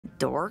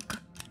dork.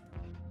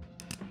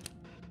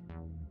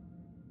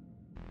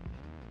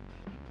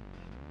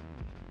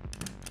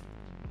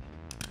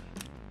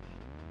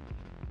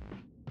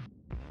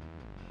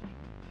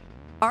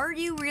 Are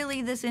you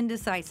really this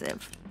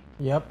indecisive?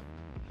 Yep.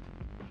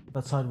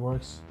 That's how it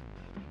works.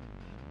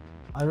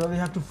 I really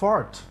have to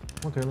fart.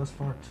 Okay, let's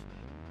fart.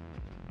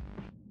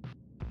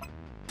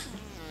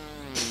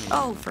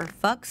 Oh, for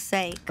fuck's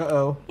sake.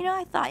 Uh-oh. You know,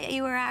 I thought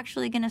you were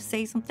actually gonna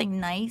say something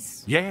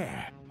nice.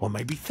 Yeah, or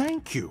maybe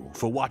thank you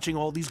for watching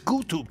all these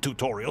GooTube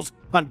tutorials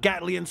on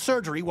Gatlian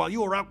surgery while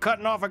you were out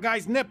cutting off a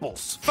guy's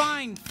nipples.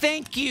 Fine,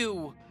 thank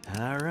you.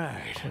 All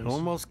right,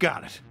 almost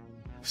got it.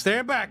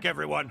 Stand back,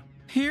 everyone.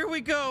 Here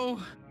we go.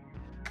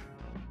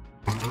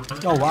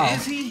 Oh, wow.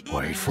 Is he?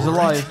 Wait for He's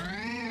alive.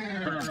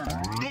 Let's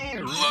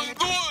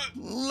do it!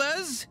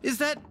 Les? Is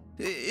that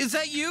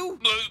you?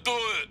 Let's do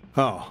it!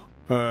 Oh,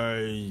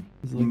 I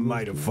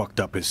might have fucked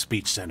up his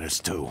speech centers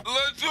too.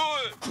 Let's do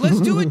it!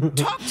 Let's do it.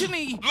 Talk to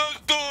me.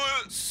 Let's do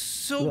it!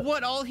 So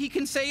what, all he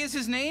can say is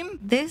his name?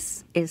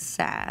 This is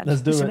sad.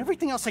 Let's do Listen, it.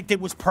 everything else I did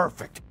was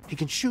perfect. He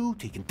can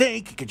shoot, he can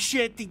think, he can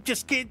shit, he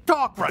just can't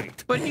talk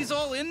right. But he's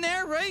all in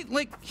there, right?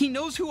 Like, he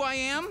knows who I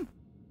am?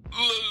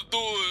 Let's do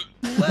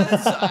it!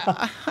 Les,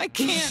 I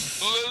can't.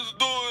 Let's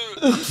do it!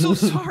 I'm so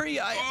sorry.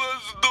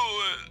 Let's do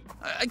it!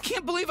 I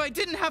can't believe I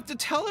didn't have to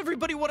tell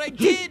everybody what I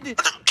did.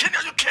 Kenny,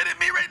 are you kidding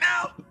me right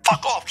now?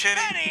 Fuck off,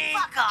 Kenny!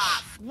 Fuck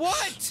off!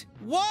 What?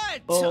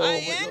 What? Oh,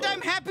 And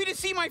I'm happy to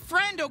see my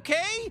friend,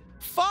 okay?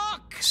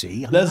 Fuck!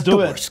 See, I'm Let's not do the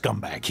it. worst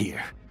scumbag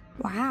here.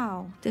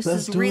 Wow, this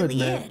Let's is do really it,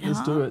 man. it, Let's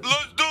huh? do it.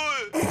 Let's do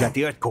it! You got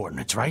the Earth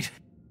coordinates, right?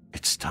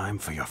 It's time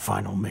for your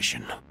final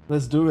mission.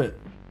 Let's do it.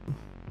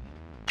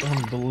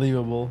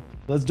 Unbelievable.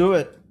 Let's do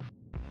it.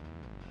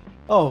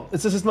 Oh,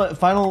 this is my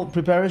final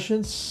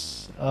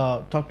preparations.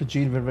 Talk to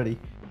Gene when ready.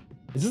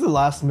 Is this the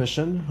last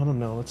mission? I don't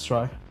know. Let's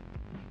try.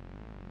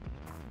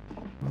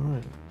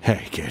 Alright.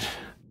 Hey, kid.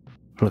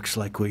 Looks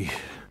like we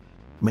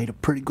made a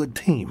pretty good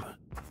team.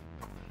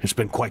 It's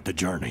been quite the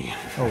journey.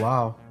 Oh,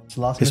 wow. It's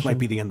the last This mission. might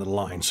be the end of the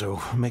line,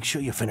 so make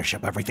sure you finish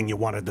up everything you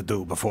wanted to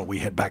do before we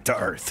head back to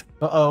Earth.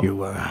 Uh-oh.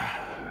 You,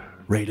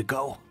 ready to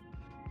go?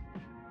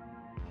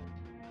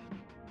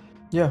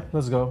 Yeah,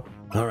 let's go.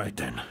 All right,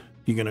 then.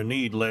 You're gonna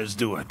need Let's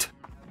Do It.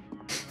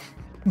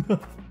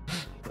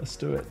 Let's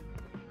do it.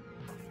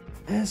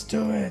 Let's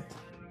do it.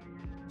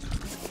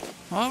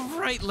 All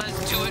right,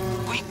 let's do it.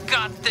 We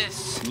got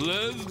this.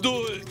 Let's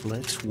do it!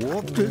 Let's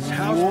warp this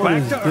house What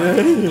back is to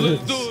Earth. this?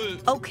 Let's do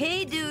it!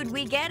 Okay, dude,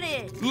 we get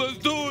it. Let's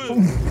do it!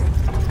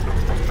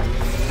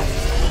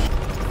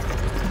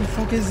 What the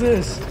fuck is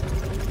this?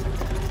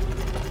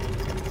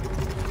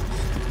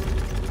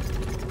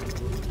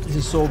 This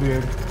is so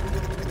weird.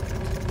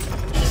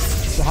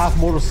 It's a half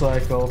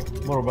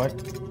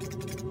motorbike.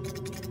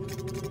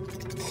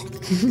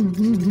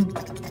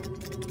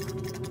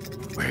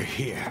 We're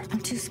here. I'm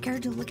too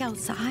scared to look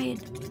outside.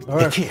 Hey,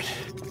 Alright, kid.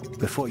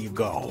 Before you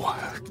go,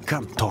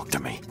 come talk to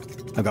me.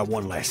 I got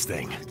one last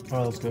thing.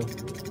 let's go.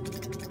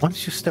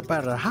 Once you step out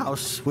of the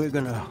house, we're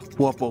gonna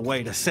warp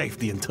away to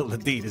safety until the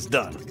deed is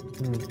done.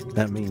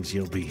 That means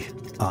you'll be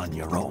on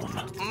your own.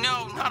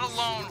 No, not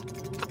alone.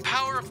 The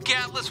power of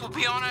Gatlas will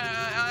be on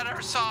at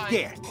our side.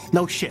 Yeah,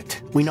 no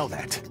shit. We know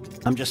that.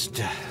 I'm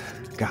just,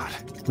 God,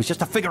 it was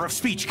just a figure of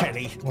speech,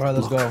 Kenny. Alright,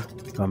 let's go.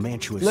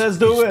 Garmantuous Let's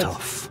do is it.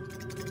 tough.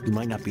 You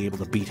might not be able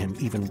to beat him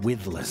even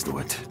with Let's Do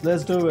It.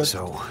 Let's do it.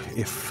 So,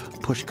 if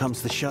push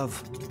comes to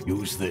shove,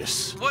 use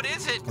this. What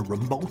is it? A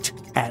remote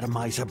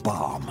atomizer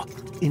bomb.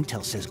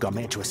 Intel says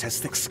Garmantuous has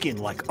thick skin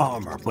like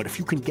armor, but if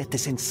you can get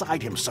this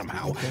inside him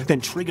somehow,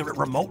 then trigger it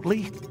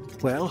remotely,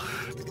 well,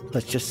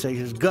 let's just say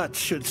his guts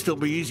should still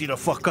be easy to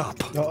fuck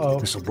up. Uh-oh.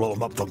 This'll blow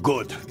him up for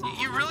good.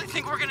 You really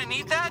think we're gonna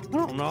need that? I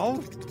don't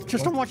know.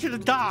 Just don't want you to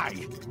die.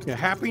 You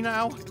happy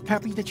now?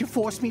 Happy that you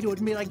forced me to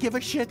admit I give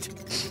a shit?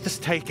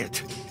 Just take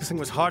it. This thing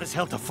was hard as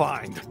hell to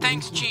find.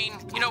 Thanks, Gene.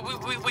 You know,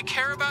 we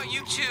care about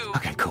you too.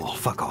 Okay, cool.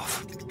 Fuck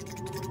off.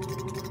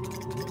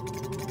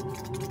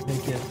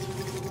 Thank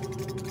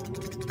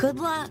you. Good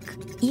luck.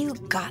 You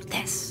got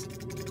this.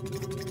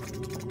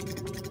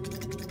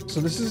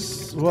 So this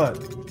is what?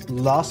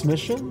 Last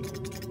mission?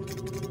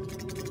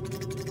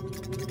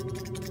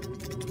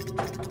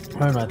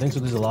 I don't know, I think so.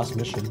 This is the last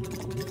mission.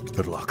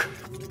 Good luck.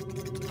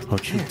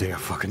 Don't you dare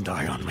fucking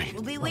die on me.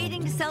 We'll be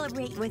waiting to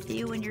celebrate with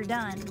you when you're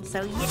done.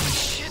 So yeah.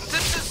 Shit,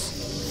 this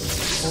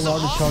is Hold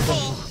on to charge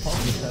awful.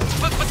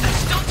 up. But there's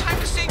still time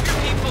to save your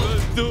people.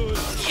 Let's do it!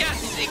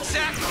 Yes,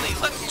 exactly.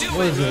 Let's do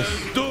What it. is this?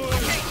 Do it!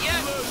 Okay,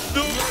 yes.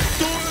 Do it!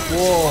 Do it!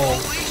 Whoa.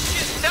 Holy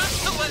shit,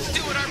 that's the let's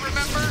do it I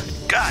remember.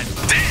 God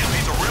damn,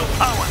 he's a real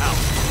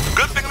powerhouse!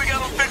 Good thing we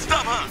got him fixed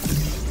up, huh?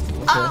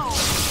 Oh,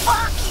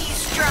 fuck, he's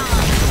strong.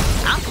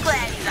 I'm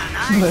glad he's on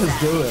our Let's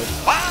side. do it.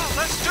 Wow,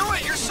 let's do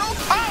it! You're so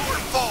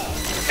powerful!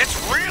 It's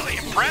really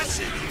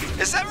impressive.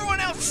 Is everyone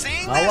else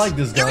seeing this? I like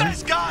this You gun.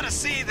 guys gotta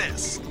see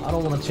this. I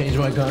don't want to change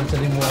my guns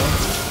anymore.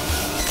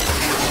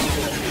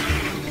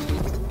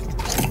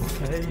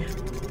 Okay.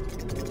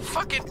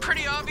 Fucking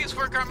pretty obvious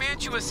where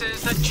Garmantuous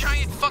is. That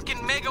giant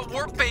fucking mega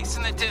warp base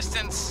in the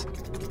distance.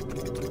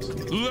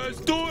 Let's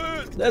do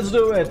it! Let's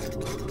do it!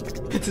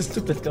 It's a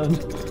stupid gun.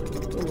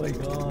 Oh my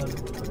god.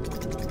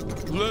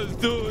 Let's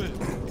do it!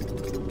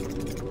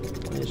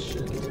 This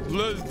shit.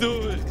 Let's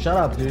do it! Shut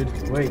up, dude.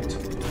 Wait.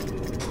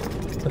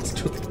 Let's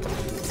do it.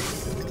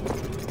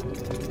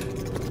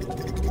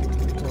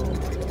 Oh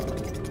my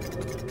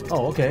god.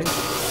 Oh, okay.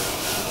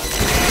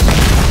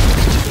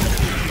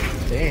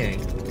 Dang.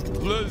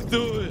 Let's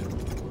do it!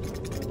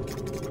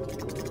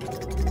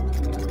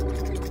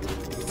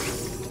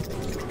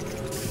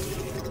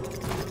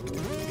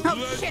 Oh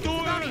Let's shit, do it's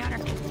a bounty it.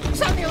 hunter.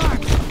 Sound the alarm.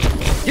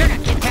 You're not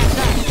getting past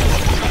us.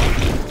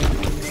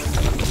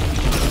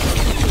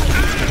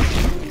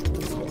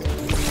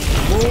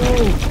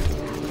 Move!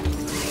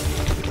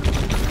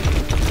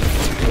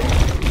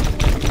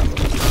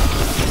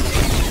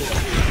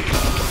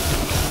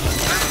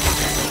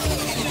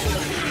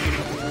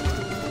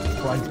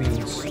 Fried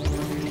beans.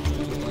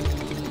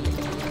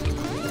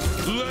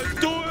 Let's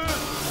do it!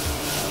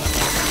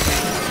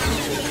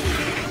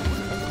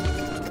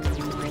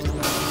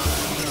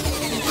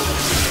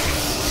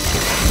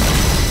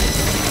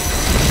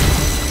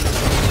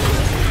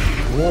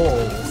 Whoa.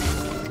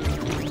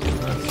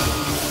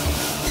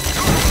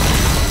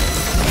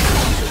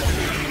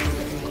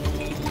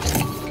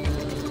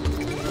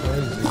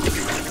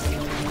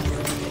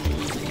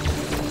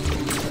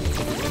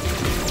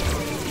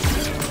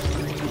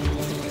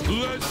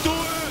 Let's do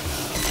it!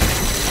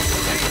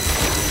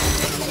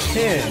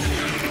 Crazy.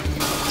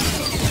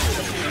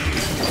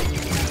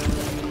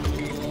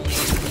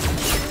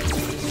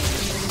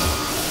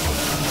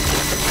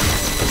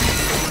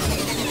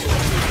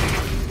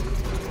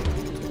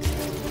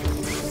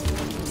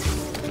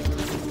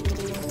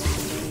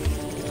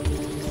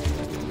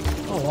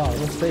 Oh wow,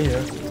 let's stay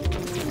here.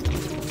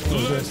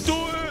 Let's do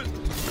it!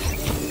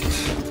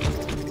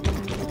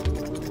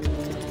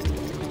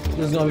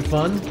 This is gonna be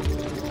fun.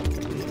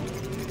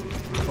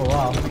 Oh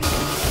wow.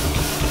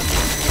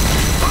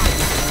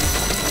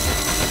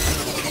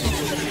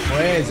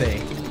 Crazy.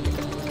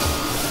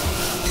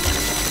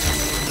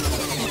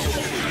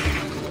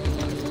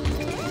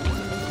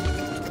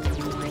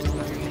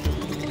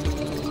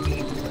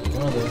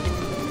 Brother.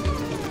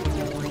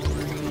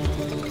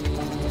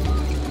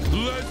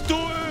 Let's do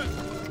it!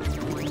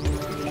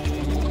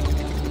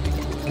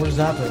 What just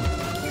happened?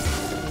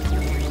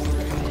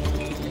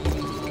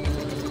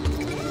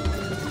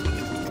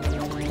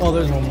 Oh,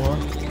 there's one more.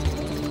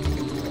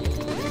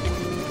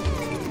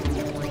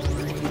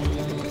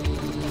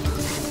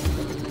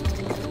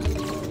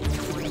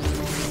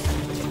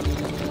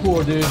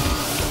 Poor dude.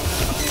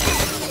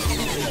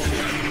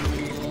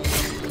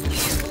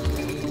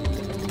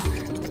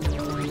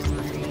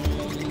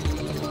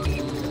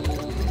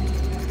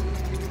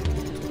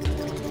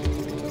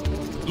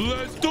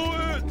 Let's do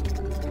it!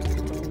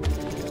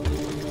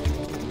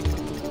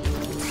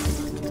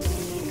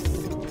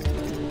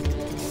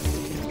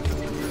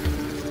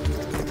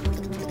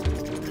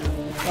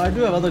 I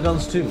do have other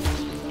guns too.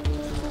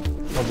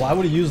 But why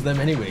would he use them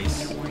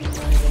anyways?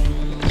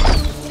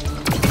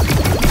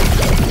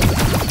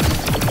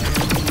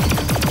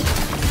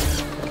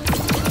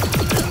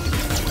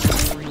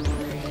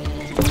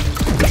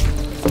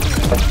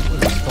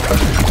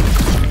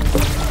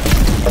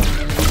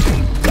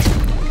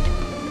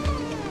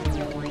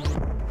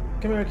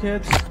 Come here,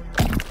 kids.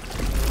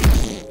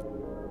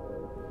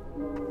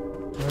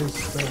 Where's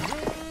the...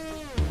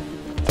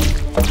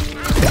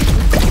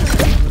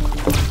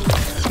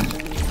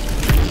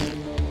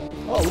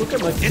 Oh, look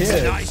at my kids.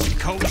 It's nice and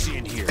cozy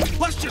in here.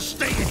 Let's just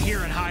stay in here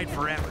and hide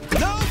forever.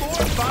 No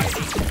more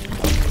fighting.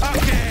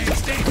 Okay,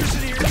 it's dangerous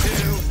in here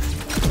too.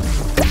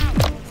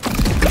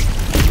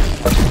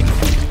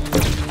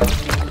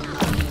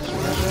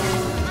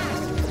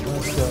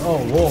 Let's go. Oh,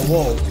 whoa,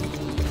 whoa.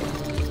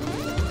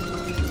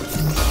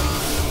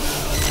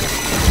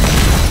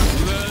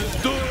 Let's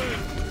do it!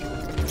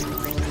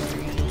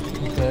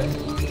 Okay.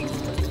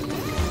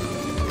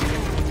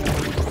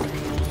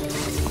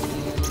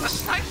 A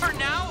sniper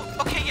now?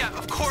 Okay, yeah,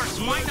 of course.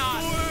 Why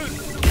not?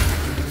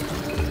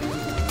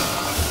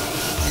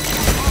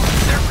 Oh,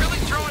 they're really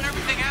throwing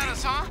everything at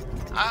us, huh?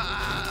 I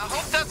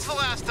hope that's the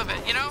last of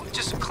it, you know?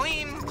 Just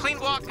clean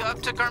walk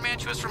up to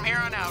Garmantuous from here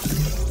on out.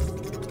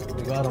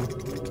 We got him.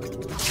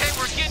 Okay,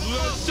 we're getting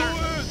Let's do closer.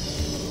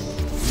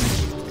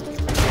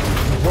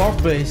 it!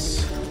 Rock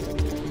base.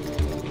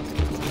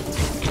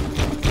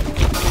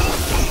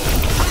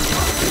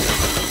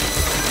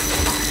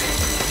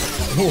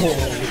 Whoa.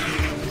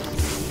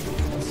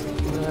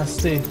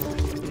 That's nasty.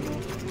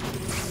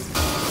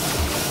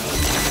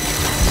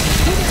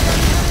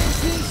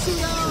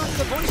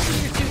 The voice in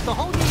your tooth, the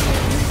whole game.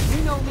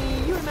 You know me,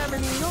 you remember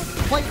me, you don't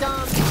play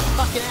dumb,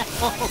 fucking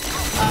asshole.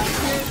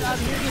 I'm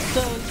here just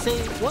to say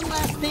one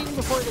last thing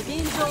before the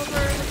game's over.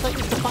 Looks like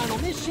it's the final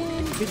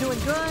mission. You're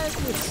doing good.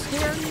 It's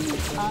scary.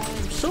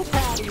 I'm so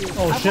proud of you.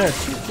 Oh, I shit.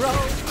 watched you grow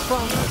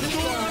from this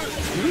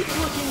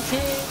weak-looking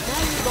kid.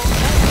 Now you're going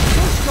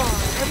so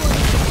strong. Everyone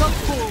thinks you're so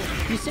cool.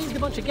 You saved a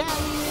bunch of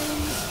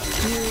galleons.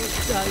 You're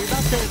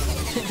about to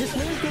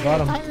dismantled an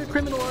Got him. entire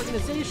criminal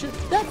organization.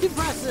 That's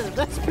impressive.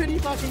 That's pretty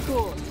fucking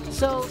cool.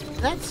 So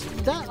that's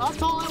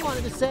all I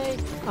wanted to say.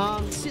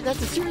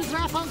 That's a series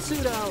wrap on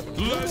Pseudo.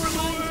 No more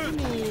lines for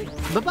me.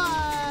 Bye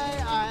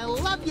bye. I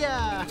love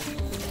ya.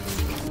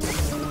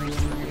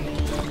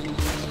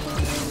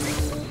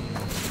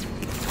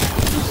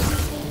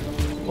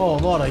 Oh,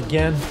 not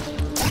again.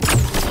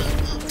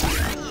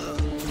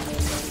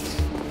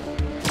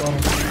 Got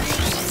him.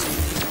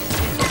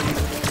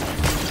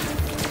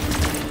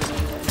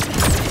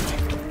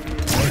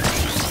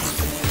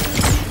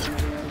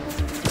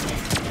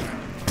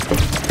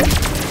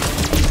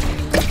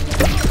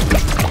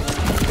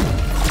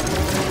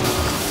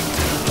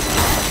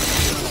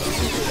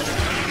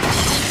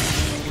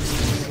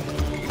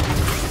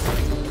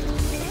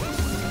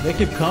 They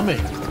keep coming.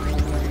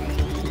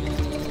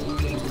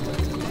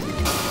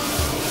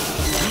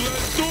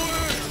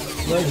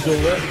 Let's do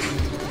it.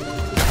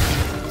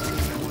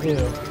 Ew.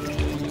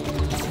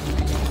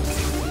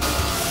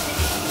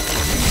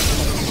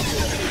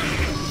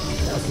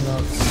 That's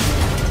nuts.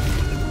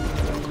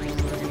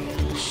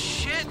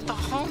 Shit, the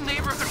whole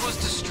neighborhood was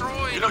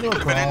destroyed. You know, you No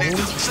could have been in there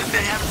problem. just sitting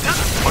there having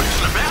dinner. Or just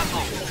in the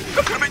bathroom.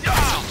 That could have been your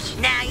house.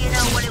 Now you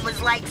know what it was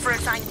like for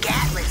us on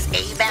Gatlas,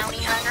 eh, bounty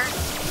hunter?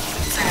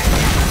 Sorry,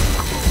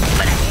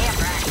 but I am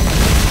right.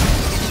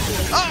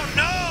 Oh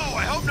no!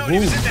 I hope nobody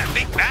was in that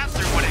big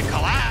bathroom when it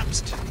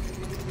collapsed.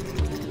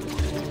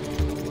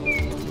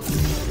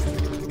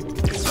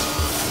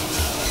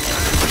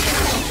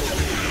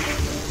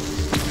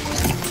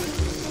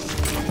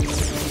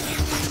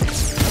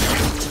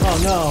 Oh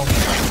no.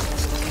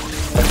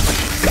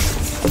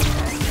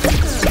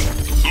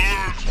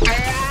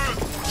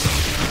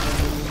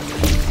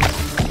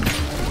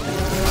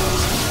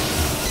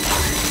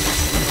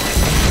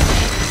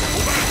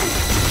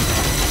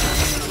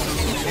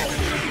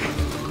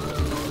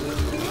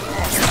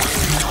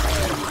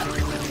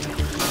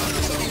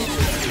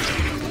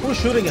 Who's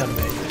shooting at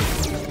me?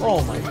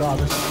 Oh my god.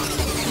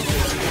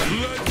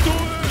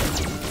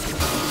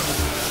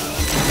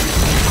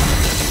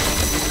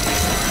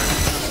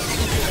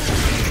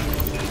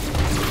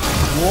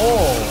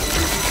 Whoa.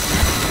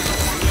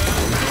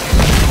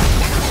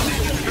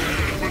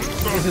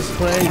 This is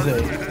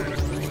crazy.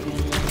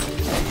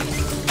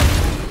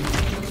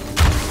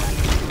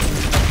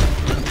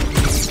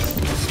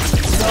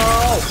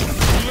 No!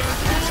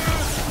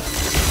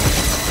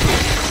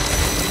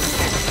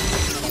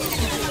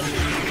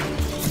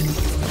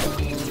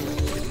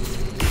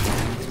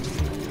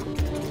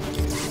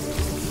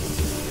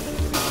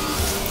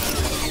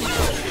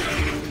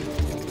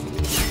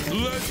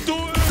 Let's do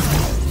it.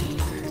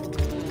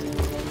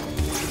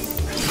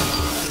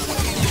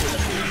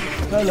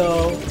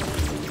 Hello.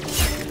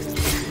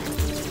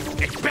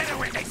 It's better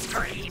when they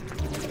scream.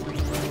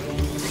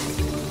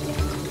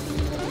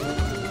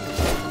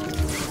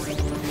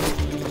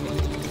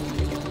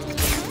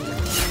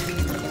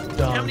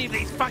 How Done. many of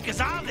these fuckers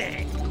are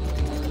there?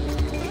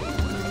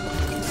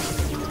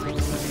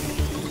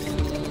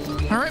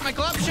 All right, my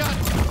glove shot.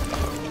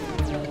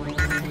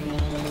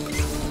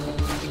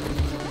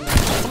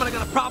 Somebody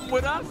got a problem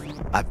with us?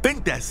 I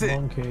think that's it.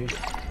 Monkey.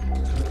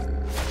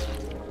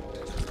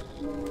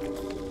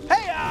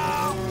 Hey,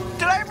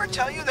 did I ever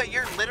tell you that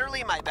you're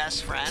literally my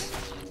best friend?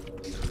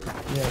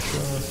 Yeah,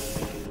 sure.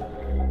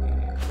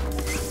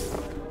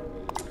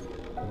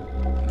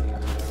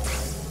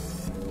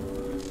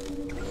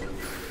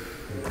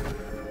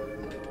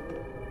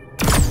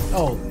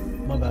 Oh,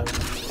 my bad.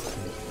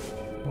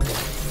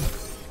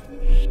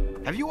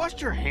 Have you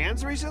washed your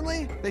hands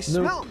recently? They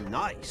smell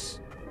nice.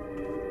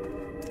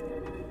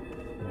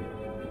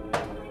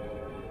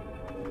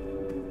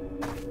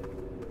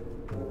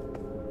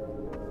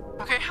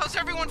 Okay, how's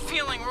everyone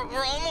feeling?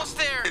 We're almost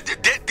there.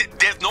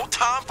 There's no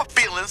time for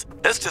feelings.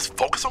 Let's just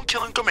focus on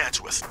killing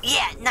Garmantuous.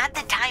 Yeah, not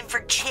the time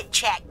for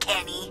chit-chat,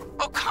 Kenny.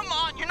 Oh, come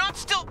on, you're not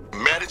still...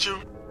 Mad at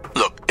you?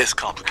 Look, it's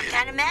complicated.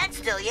 Kinda mad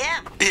still, yeah.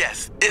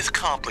 Yes, it's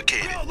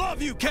complicated. I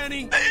love you,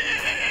 Kenny.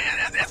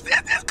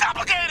 It's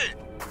complicated.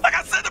 Like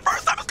I said the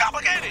first time, it's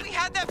complicated. We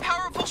had that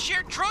powerful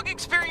shared drug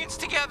experience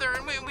together,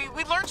 and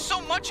we learned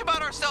so much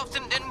about ourselves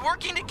and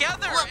working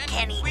together. Look, and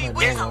Kenny, we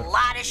there's a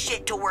lot of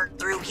shit to work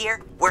through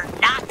here. We're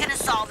not gonna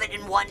solve it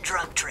in one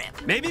drug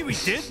trip. Maybe we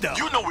did, though.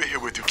 You know we're here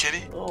with you,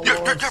 Kenny. Oh, you're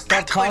Lord, stop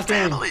practically talking.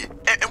 family.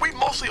 And we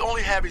mostly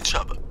only have each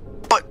other.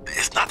 But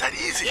it's not that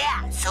easy.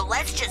 Yeah, so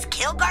let's just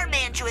kill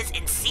Garmantuous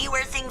and see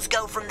where things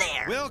go from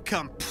there. We'll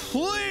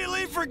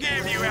completely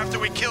forgive you after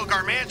we kill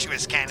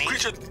Garmantuous, Kenny.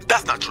 Creature,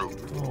 that's not true.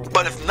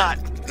 But if not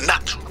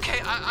true.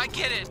 Okay, I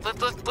get it.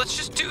 Let's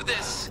just do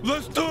this.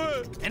 Let's do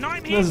it. And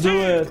I'm here Let's do too.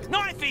 it.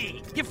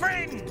 Knifey, your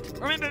friend.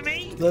 Remember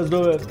me? Let's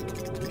do it.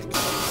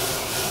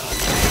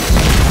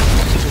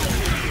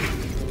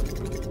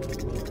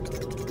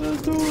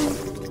 Let's do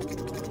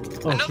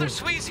it. Oh, Another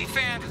shit. Sweezy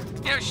fan.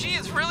 You know, she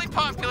is really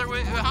popular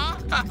with, huh?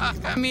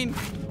 I mean...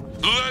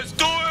 Let's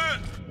do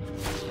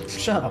it.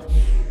 Shut up.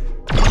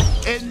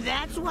 And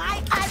that's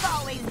why I've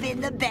always been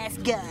the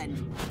best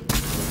gun.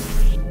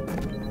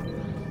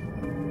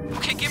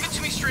 Okay, give it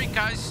to me straight,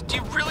 guys. Do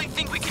you really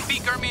think we can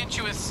beat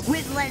Garmantuous?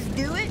 With Let's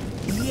Do It?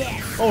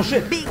 Yes. Oh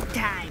shit! Big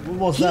time. What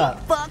was He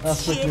that? fucks That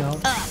freaked shit me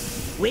out. up.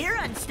 We're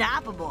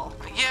unstoppable.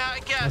 Yeah, I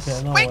guess.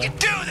 Okay, no We way. can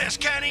do this,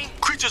 Kenny.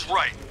 Creature's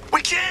right.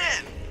 We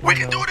can. We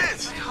can do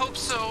this. I hope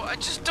so. I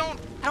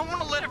don't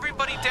want to let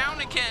everybody down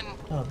again.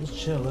 Oh, just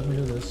chill. Let me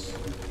do this.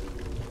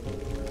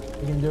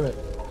 We can do it.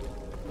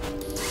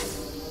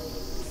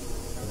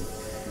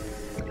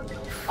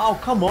 Oh,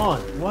 come on.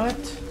 What?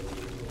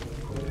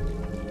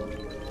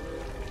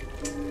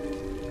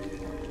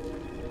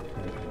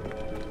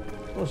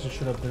 Of course it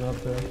should have been up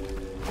there.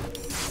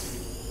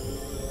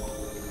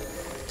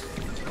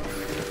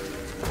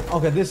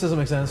 Okay, this doesn't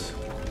make sense.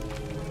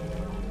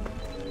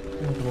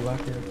 I have to go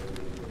back here.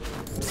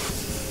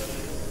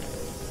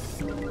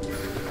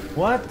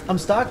 What? I'm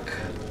stuck?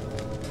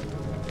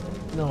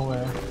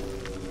 Nowhere.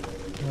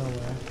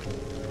 Nowhere.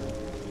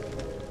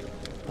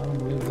 I don't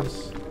believe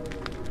this.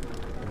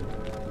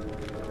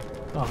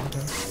 Oh,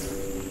 okay.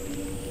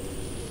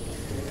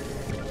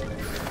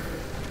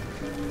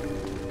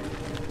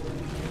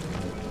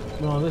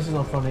 No, this is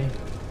not funny.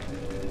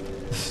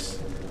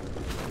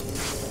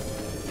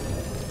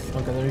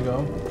 Okay, there you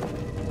go.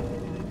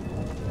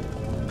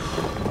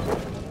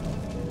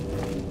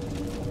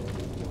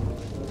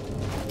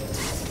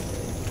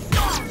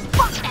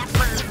 Fuck that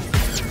bird.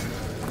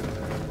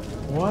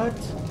 What?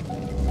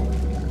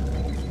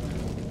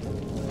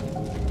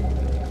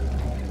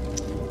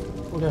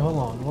 Okay, hold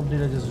on. What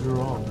did I just do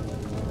wrong?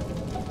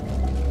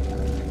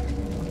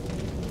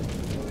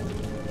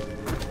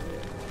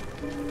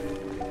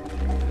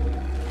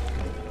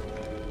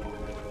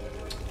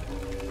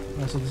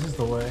 Alright, so this is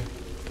the way.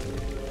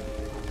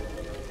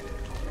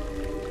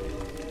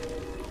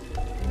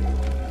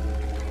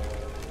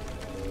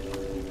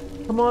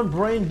 Come on,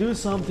 brain, do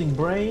something,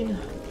 brain.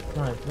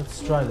 Alright,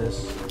 let's try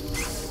this.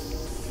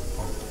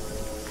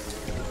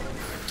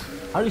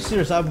 Are you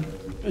serious?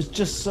 It's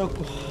just so.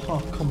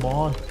 Oh, come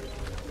on.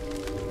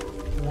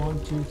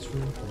 1, 2,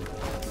 3.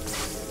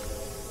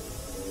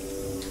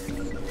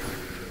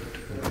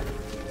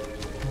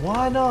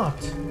 Why not?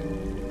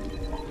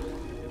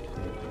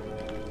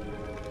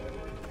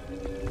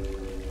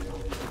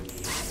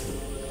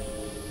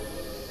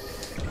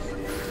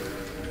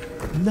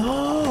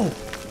 No!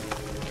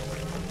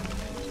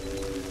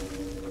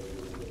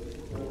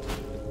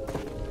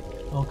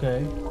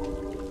 Okay.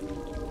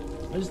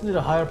 I just need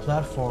a higher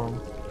platform.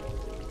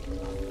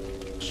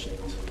 Shit.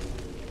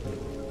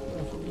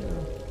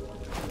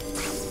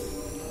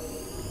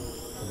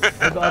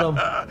 I got him.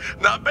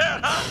 Not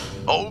bad,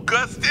 huh? Old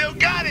Gus still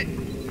got it.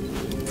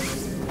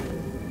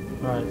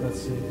 Alright,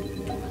 let's see.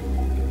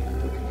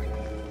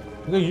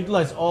 We're gonna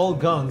utilize all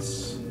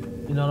guns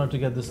in order to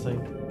get this thing.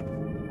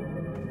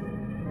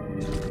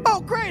 Oh,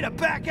 great, I'm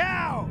back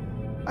out!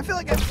 I feel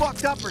like I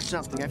fucked up or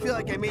something. I feel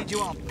like I made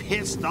you all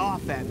pissed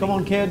off at me. Come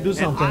on, kid, do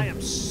something. And I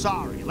am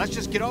sorry. Let's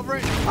just get over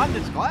it. I'm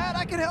just glad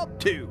I can help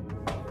too.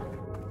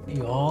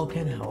 You all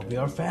can help. We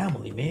are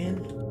family,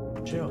 man.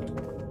 Chill.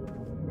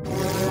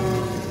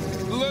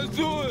 Let's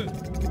do it!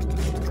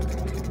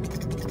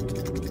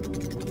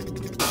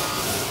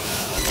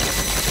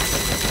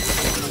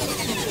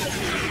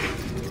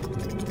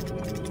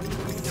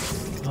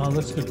 Oh,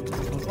 looks good.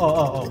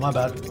 Oh, my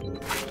bad.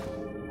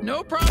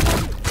 No problem.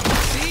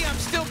 See, I'm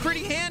still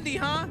pretty handy,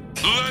 huh?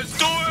 Let's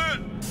do it.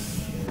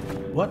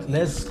 What?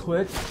 Let's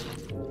quit.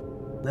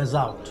 Let's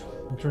out.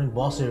 Entering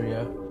boss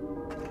area.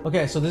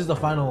 Okay, so this is the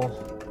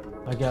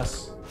final, I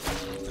guess.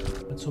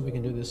 Let's hope we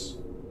can do this.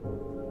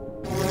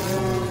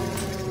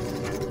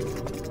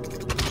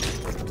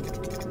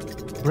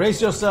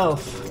 Brace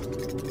yourself.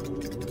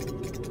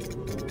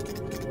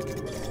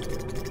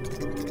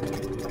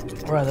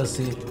 Alright, let's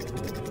see.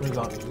 What do we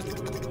got?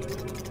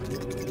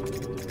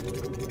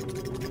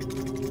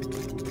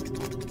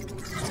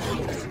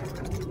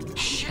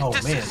 Shit, Oh,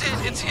 this man. is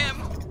it. It's him.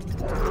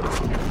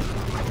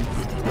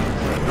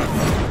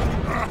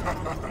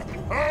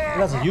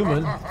 That's a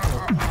human.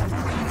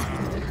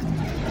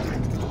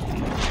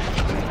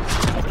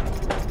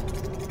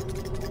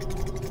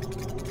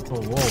 Oh,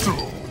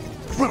 whoa.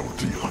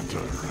 Bounty hunter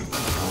and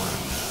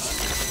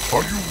friends.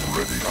 Are you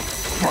ready to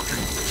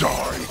fucking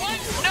die? What?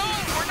 No,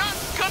 we're not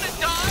gonna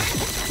die.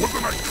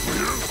 Wasn't I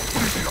clear? What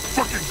do you need, a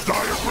fucking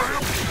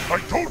diagram? I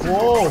told you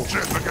Whoa. you had a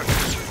chance against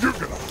me. You're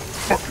gonna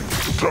fucking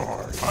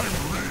die. I'm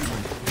really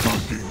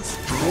fucking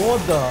strong. What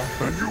the?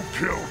 And you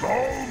killed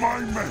all my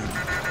men.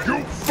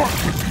 You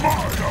fucked with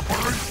my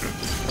operation.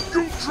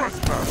 You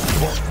trespassed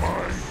on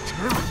my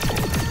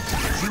territory.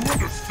 So you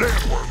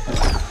understand where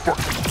you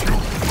fucking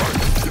killed me, right?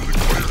 Is it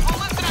clear? Well,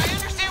 listen, I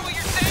understand what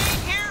you're saying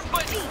here,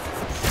 but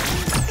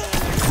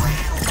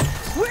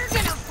We're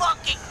gonna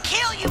fucking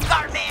kill you,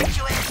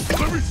 Garmantuous!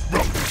 Let me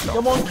spell this out.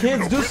 Come on,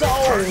 kids, do so.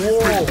 Oh, You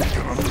whoa.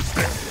 can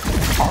understand.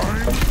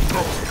 I'm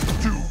going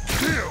to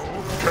kill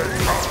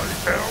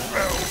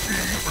K-I-L-L-E.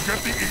 Forget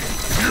the E.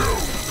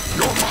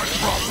 You're my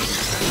property.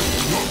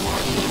 You're my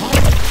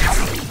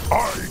property. I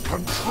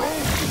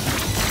control you.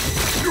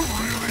 You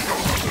really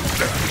don't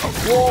understand how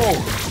this Whoa.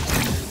 works.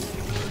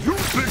 You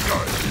think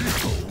I'm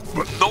evil?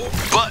 But No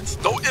buts,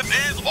 no ifs,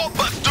 ands, or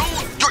buts,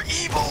 dude. You're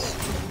evil.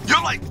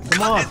 You're like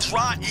cut and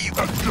dry evil.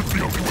 that's just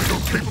the only way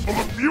you're capable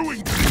of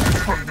viewing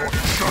things from your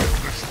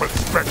childish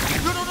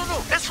perspective.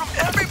 No. It's from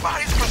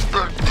everybody's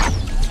perspective.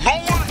 No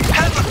one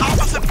has an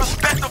opposite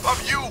perspective of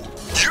you.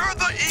 You're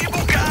the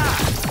evil guy.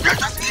 You're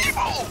just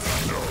evil.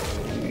 No,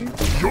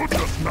 you're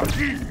just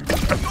naive.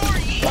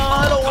 You're evil.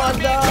 I don't want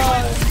to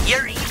die.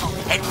 You're evil,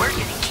 and we're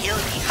gonna kill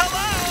you.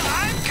 Hello,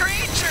 I'm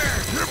Creature.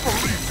 Can't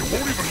believe you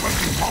won't even let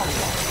me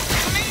monologue.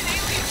 Made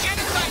alien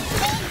genocide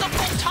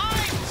multiple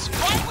times.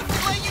 Why would we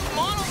let you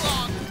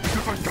monologue?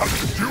 Because I got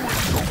to do it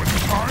so many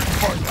times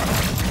by now.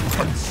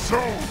 I'm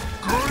so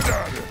good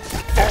at it.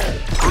 Oh,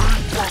 big one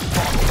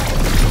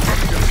monologue.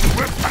 I'm gonna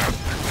slip past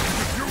you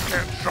because you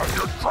can't shut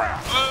your trap.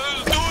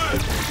 Let's do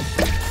it.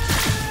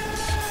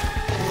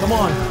 Come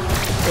on.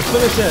 Let's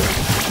finish it.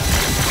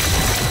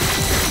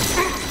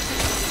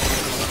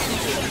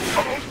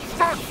 Oh,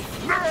 fuck!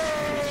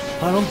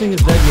 No! I don't think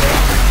he's dead yet.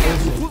 Where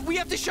is he? We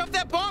have to shove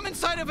that bomb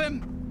inside of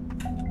him.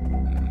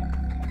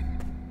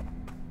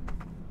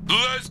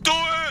 Let's do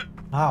it.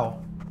 How?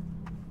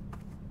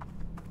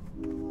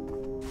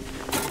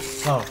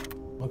 Oh,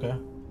 okay.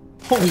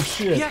 Holy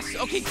shit. Yes,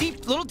 okay,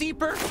 little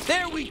deeper.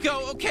 There we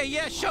go. Okay,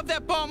 yeah, shove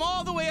that bomb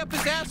all the way up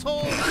his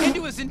asshole,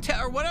 into his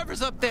or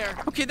whatever's up there.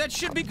 Okay, that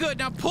should be good.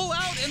 Now pull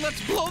out and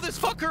let's blow this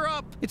fucker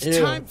up. It's Ew.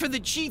 time for the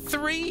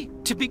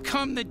G3 to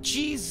become the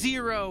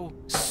G0.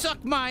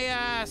 Suck my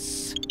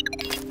ass.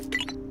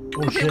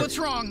 Oh, Okay, shit. what's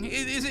wrong?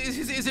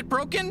 Is it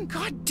broken?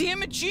 God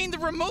damn it, Gene, the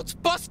remote's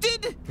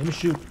busted? Let me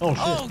shoot. Oh,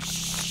 shit. Oh, He's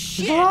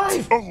shit.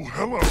 alive. Oh,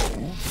 hello.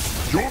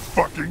 You're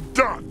fucking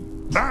done.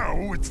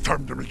 Now it's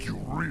time to make you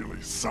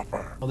really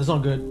suffer. Oh, this is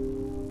not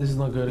good. This is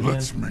not good again.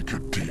 Let's make a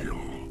deal.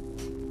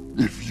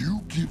 If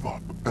you give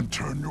up and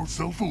turn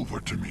yourself over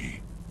to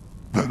me,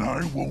 then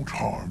I won't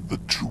harm the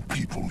two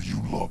people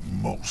you love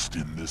most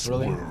in this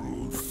Really?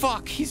 world.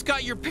 Fuck, he's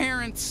got your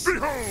parents.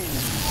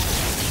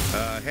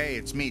 Behold! Hey,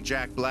 it's me,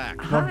 Jack Black.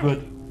 Not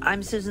good.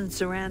 I'm Susan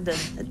Sarandon.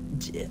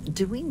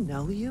 Do we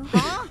know you?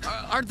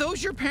 Huh? Are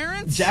those your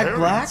parents? Jack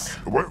Black?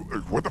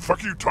 What the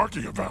fuck are you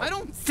talking about? I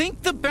don't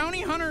think the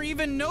bounty hunter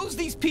even knows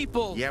these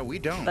people. Yeah, we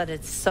don't. But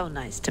it's so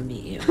nice to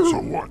meet you. So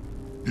what?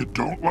 You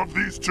don't love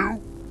these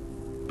two?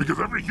 Because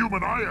every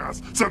human I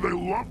asked said they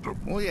loved them.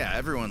 Well, yeah,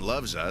 everyone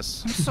loves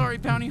us. I'm sorry,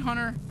 bounty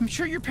hunter. I'm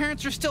sure your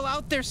parents are still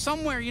out there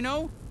somewhere, you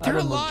know? They're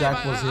don't know alive.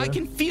 Jack was I here.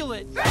 can feel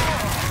it.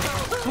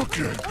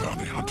 Okay,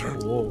 bounty hunter.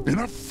 Whoa.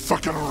 Enough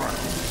fucking around.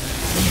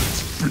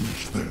 Let's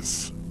finish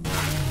this.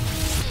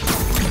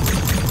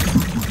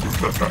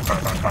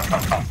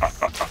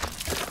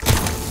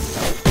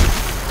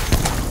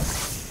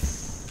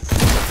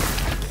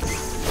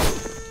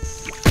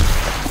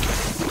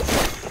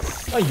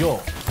 Ay, yo.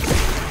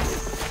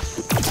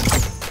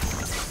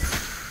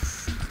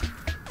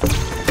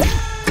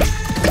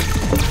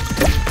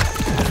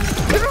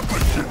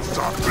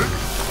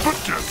 But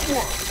guess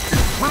what?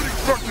 It's pretty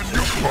fucking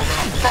useful that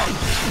I'm fine.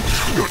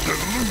 You're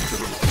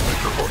delusional that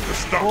you're going to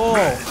stop Whoa.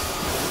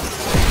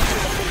 me.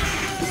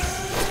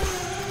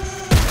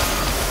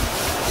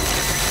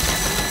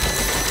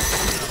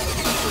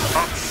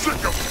 I'm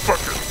sick of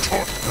fucking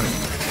talking.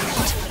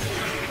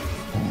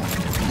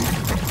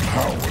 The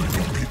power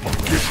you people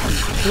give me.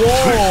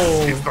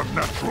 Whoa. This is the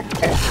natural order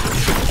of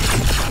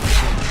things.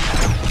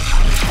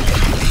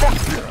 Fuck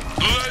yeah.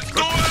 Let's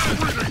do it.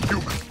 Really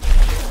human.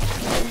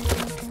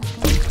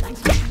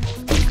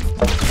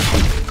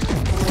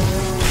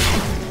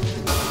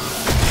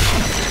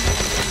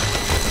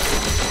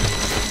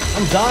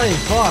 I'm dying.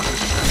 Fuck.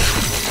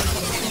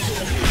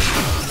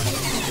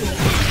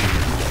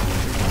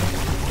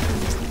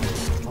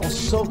 I was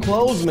so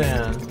close,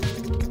 man.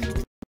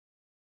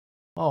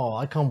 Oh,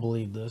 I can't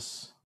believe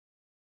this.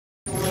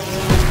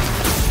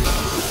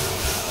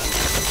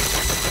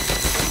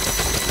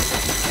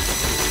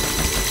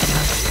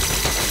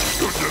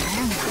 You're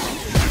delusional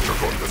if you're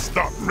going to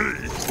stop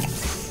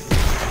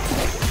me.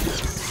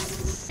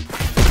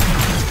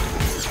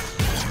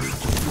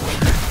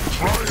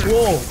 Try it.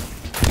 Whoa.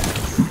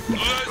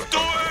 Let's do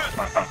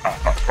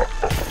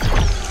it.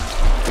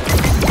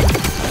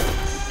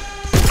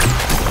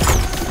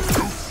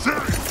 You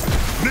serious?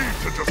 Need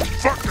to just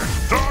fucking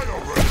die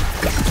already.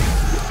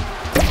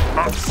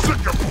 I'm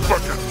sick of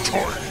fucking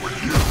toying with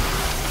you.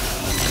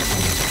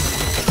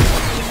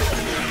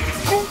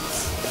 Oops.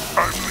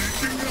 I'm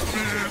leaking a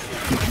bit.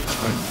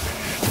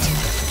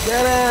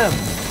 Get him.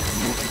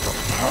 Look at the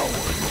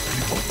power your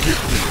people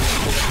give me.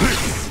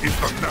 This is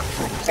the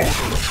natural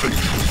order of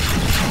things.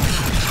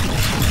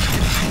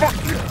 Fuck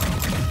yeah!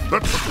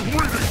 That's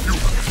really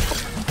human.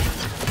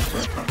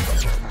 Let's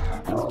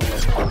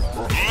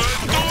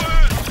do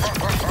it.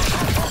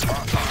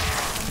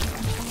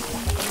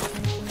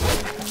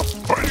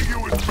 Fighting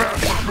you is bad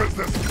for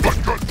business, but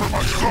good for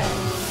my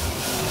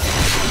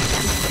soul.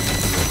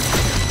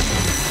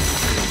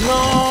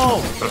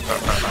 No.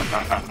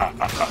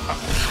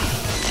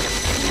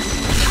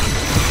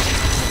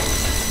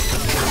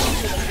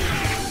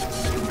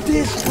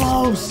 This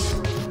close.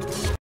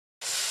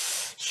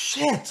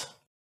 Shit.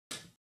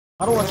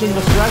 I don't want to change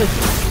my strategy.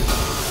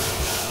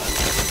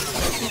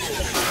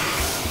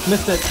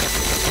 Missed it.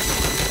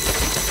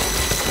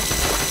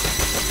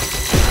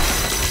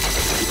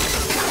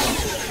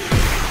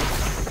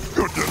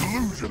 You're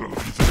delusional if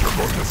you think you're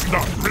going to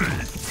stop me.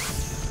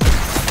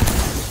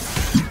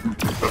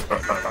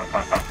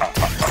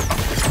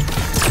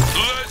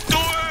 Let's do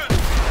it!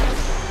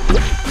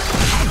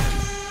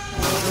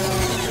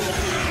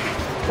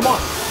 Come on.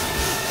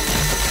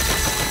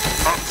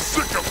 I'm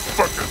sick of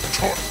fucking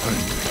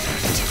taunting.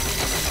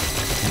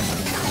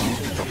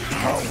 The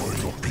power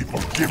your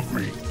people give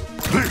me.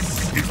 This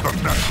is the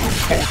natural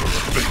order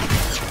of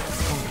things.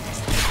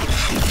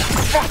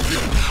 Fuck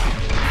you!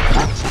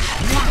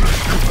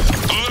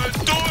 Let's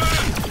do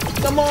it!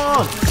 Come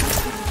on.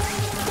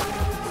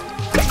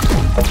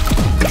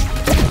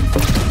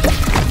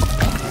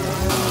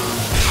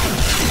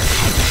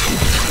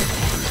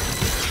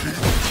 Keep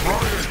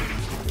trying.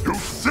 You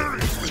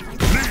seriously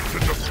need to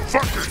just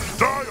fucking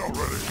die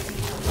already.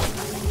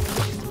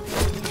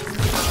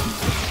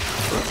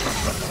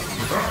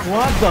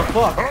 What the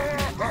fuck?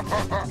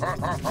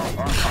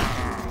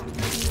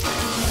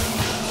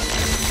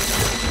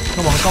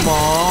 Come on, come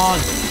on.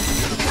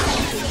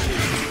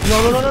 No,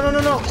 no, no, no, no, no,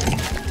 no.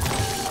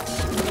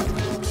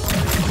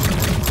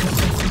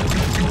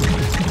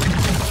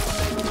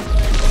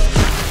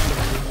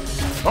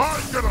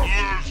 I'm gonna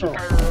destroy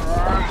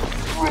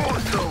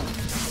you.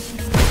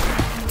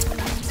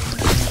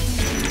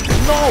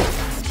 No.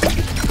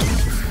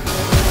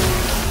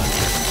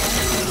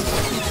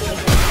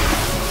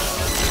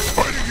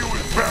 Fighting you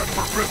is bad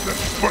for business,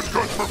 but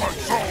good for my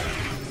soul.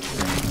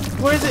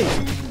 Where is he?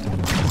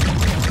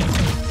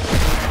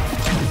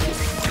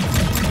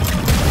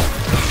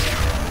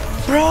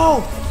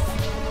 Bro!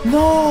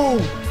 No!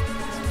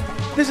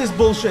 This is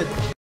bullshit.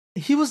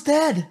 He was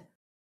dead.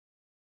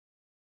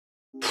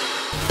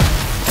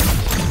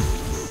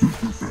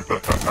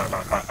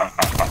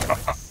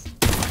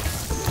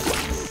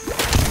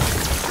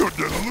 You're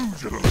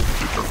delusional if you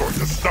think you're going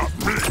to stop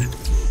me.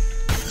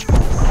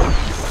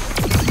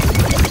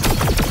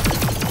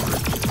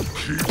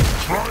 Keep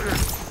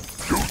trying.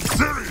 You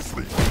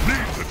seriously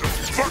need to just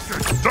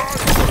fucking die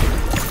already.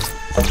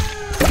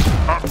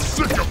 I'm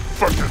sick of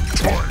fucking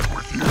toying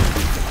with you.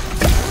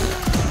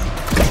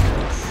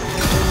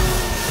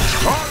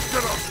 I'm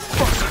gonna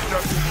fucking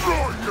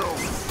destroy you.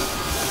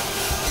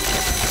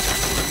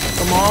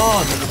 Come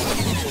on.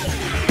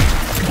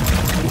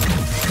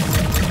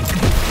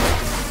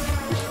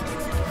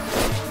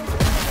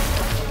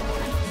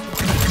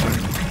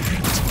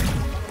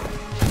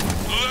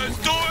 Let's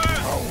do it!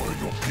 Power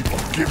your people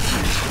give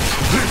me.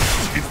 This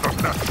is the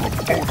natural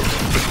order of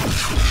things.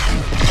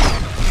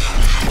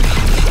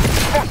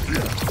 Fuck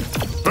yeah!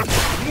 That's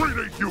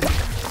really human!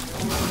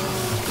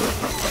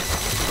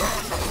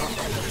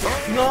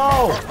 No!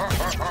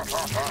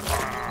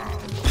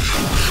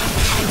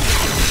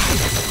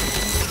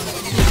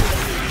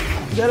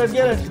 Get it,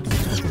 get it.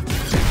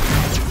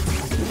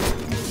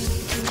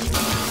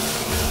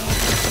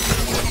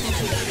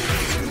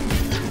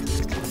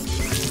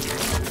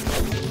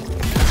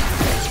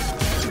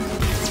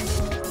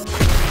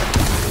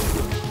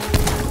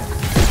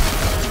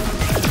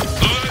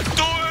 Let's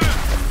do it!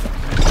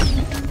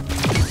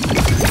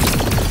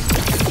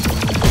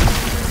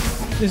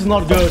 This is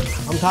not good.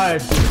 I'm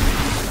tired.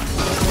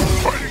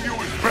 Fighting you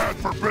is bad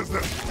for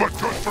business, but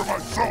good for my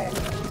soul!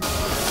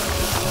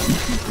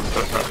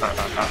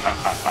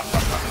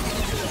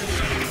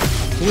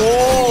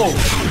 Whoa!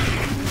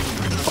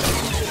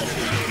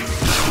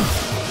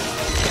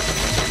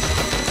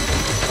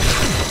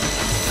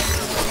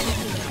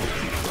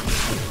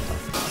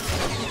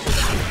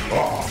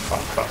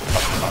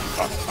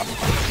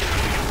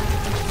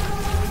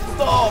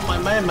 Oh my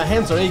man, my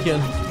hands are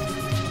aching.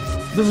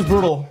 This is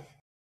brutal.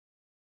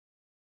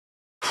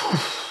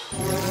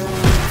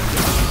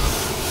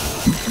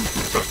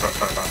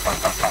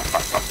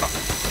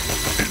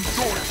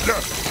 Enjoy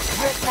death!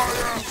 Rub my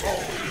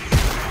asshole!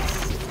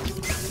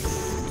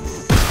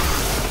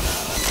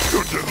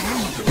 You're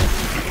delusional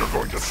if you're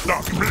going to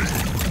stop me!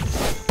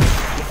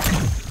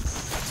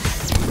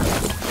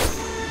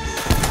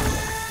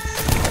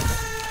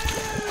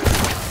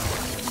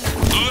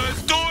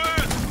 Let's do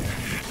it!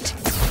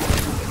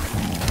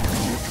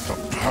 The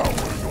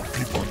power your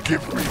people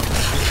give me.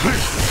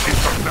 This is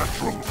the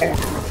natural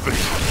order of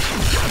things.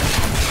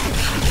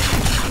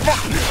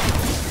 Fuck yeah!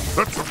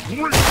 That's a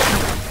great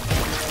human!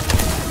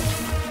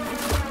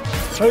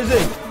 Where is he?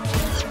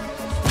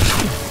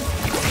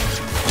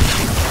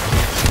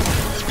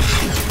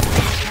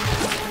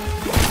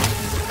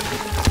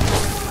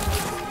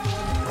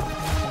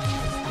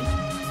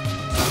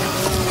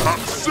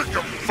 I'm sick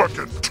of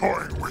fucking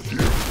toying with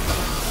you!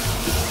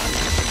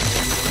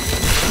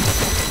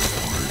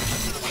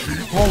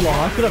 Hold on,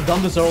 I could have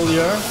done this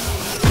earlier.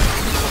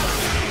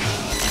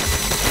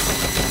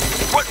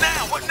 What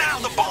now? What now?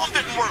 The bomb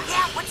didn't work!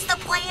 Yeah, what's the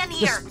plan stand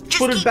here? Just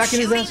put it keep back in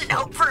his shooting ass. and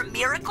hope for a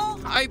miracle?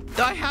 I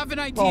have an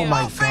idea. Oh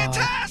my god.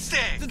 Fantastic!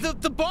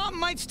 The bomb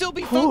might still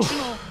be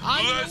functional.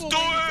 I Let's know a do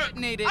way to it.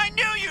 detonate it. I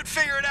knew you'd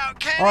figure it out,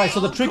 Kenny. Alright, so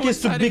the I'll trick go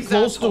is to inside be his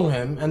close asshole, to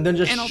him and then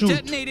just and I'll shoot.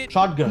 detonate it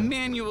Shotgun.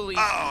 manually.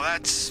 Oh,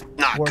 that's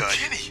not Work. good.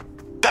 Kenny,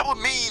 that would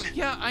mean...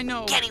 Yeah, I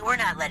know. Kenny, we're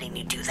not letting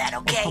you do that,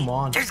 okay? come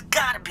on. There's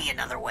gotta be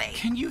another way.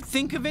 Can you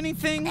think of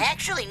anything?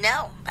 Actually,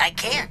 no, I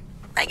can't.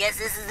 I guess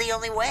this is the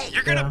only way.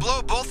 You're gonna Yeah.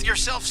 blow both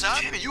yourselves up?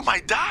 Kenny, you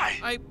might die.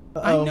 I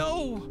Uh-oh.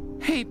 know.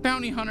 Hey,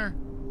 Bounty Hunter,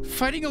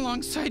 fighting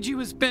alongside you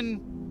has been,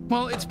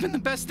 well, it's been the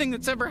best thing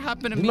that's ever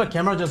happened to Did me. my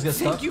camera just get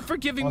stuck? Thank you for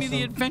giving me the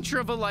Awesome. adventure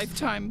of a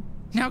lifetime.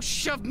 Now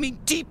shove me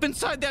deep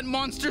inside that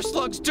monster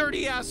slug's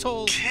dirty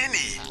asshole.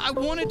 Kenny. I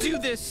want to do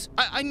this.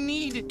 I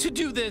need to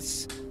do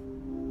this.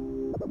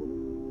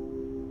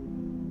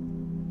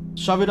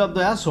 Shove it up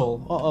the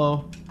asshole.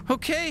 Uh-oh.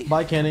 Okay.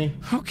 Bye, Kenny.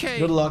 Okay.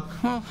 Good luck.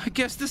 Well, I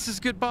guess this is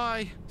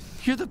goodbye.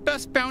 You're the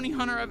best bounty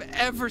hunter I've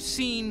ever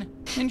seen,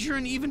 and you're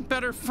an even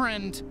better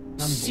friend.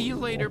 See you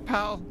later,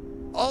 pal.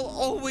 I'll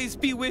always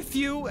be with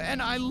you,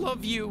 and I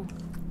love you.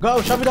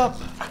 Go, shove it up.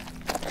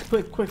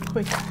 Quick, quick,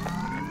 quick.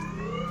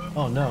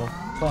 Oh no.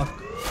 Fuck.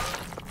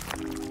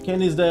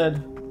 Kenny's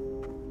dead.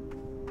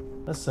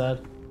 That's sad.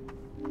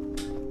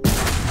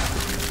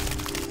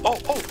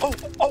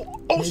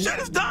 Oh, shit,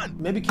 it's done.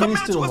 Maybe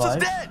Kenny's still Garmantuous is alive.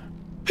 dead.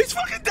 He's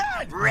fucking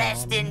dead.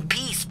 Rest in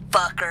peace,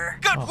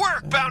 fucker. Good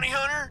work, bounty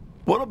hunter.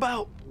 What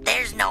about...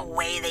 There's no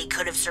way they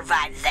could have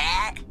survived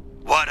that.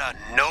 What a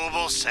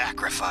noble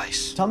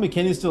sacrifice. Tell me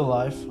Kenny's still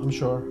alive. I'm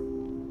sure.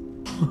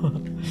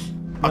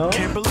 No? I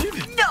can't believe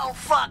it. No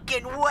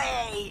fucking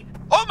way.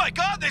 Oh my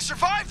god, they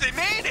survived. They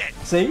made it.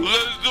 See?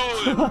 Let's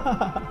do it.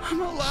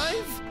 I'm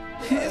alive?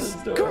 Is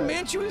do it.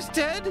 Garmantuous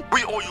dead?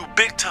 We owe you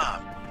big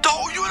time. The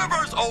whole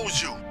universe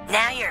owes you.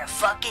 Now you're a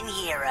fucking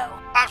hero.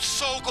 I'm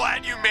so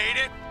glad you made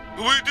it.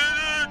 We did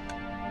it.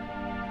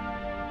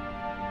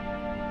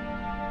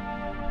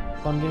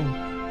 Fun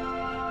game.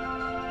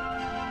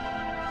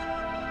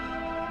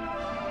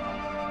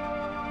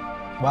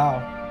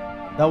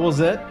 Wow. That was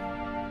it?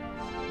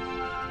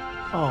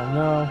 Oh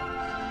no.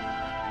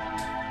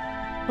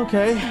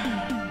 Okay.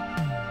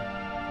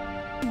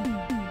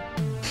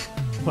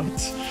 What?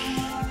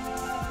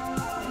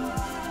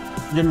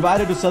 You're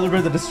invited to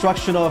celebrate the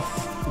destruction of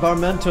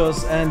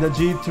Garmantuous and the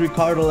G3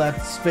 cartel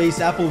at Space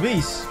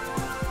Applebee's.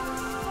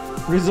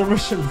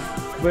 Reservation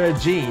for a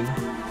Gene.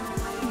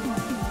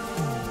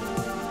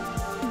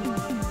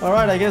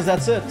 Alright, I guess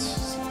that's it.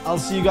 I'll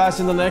see you guys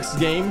in the next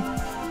game.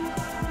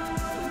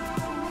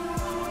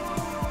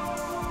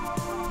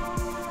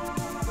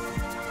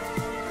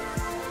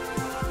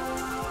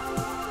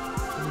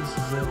 This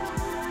is it.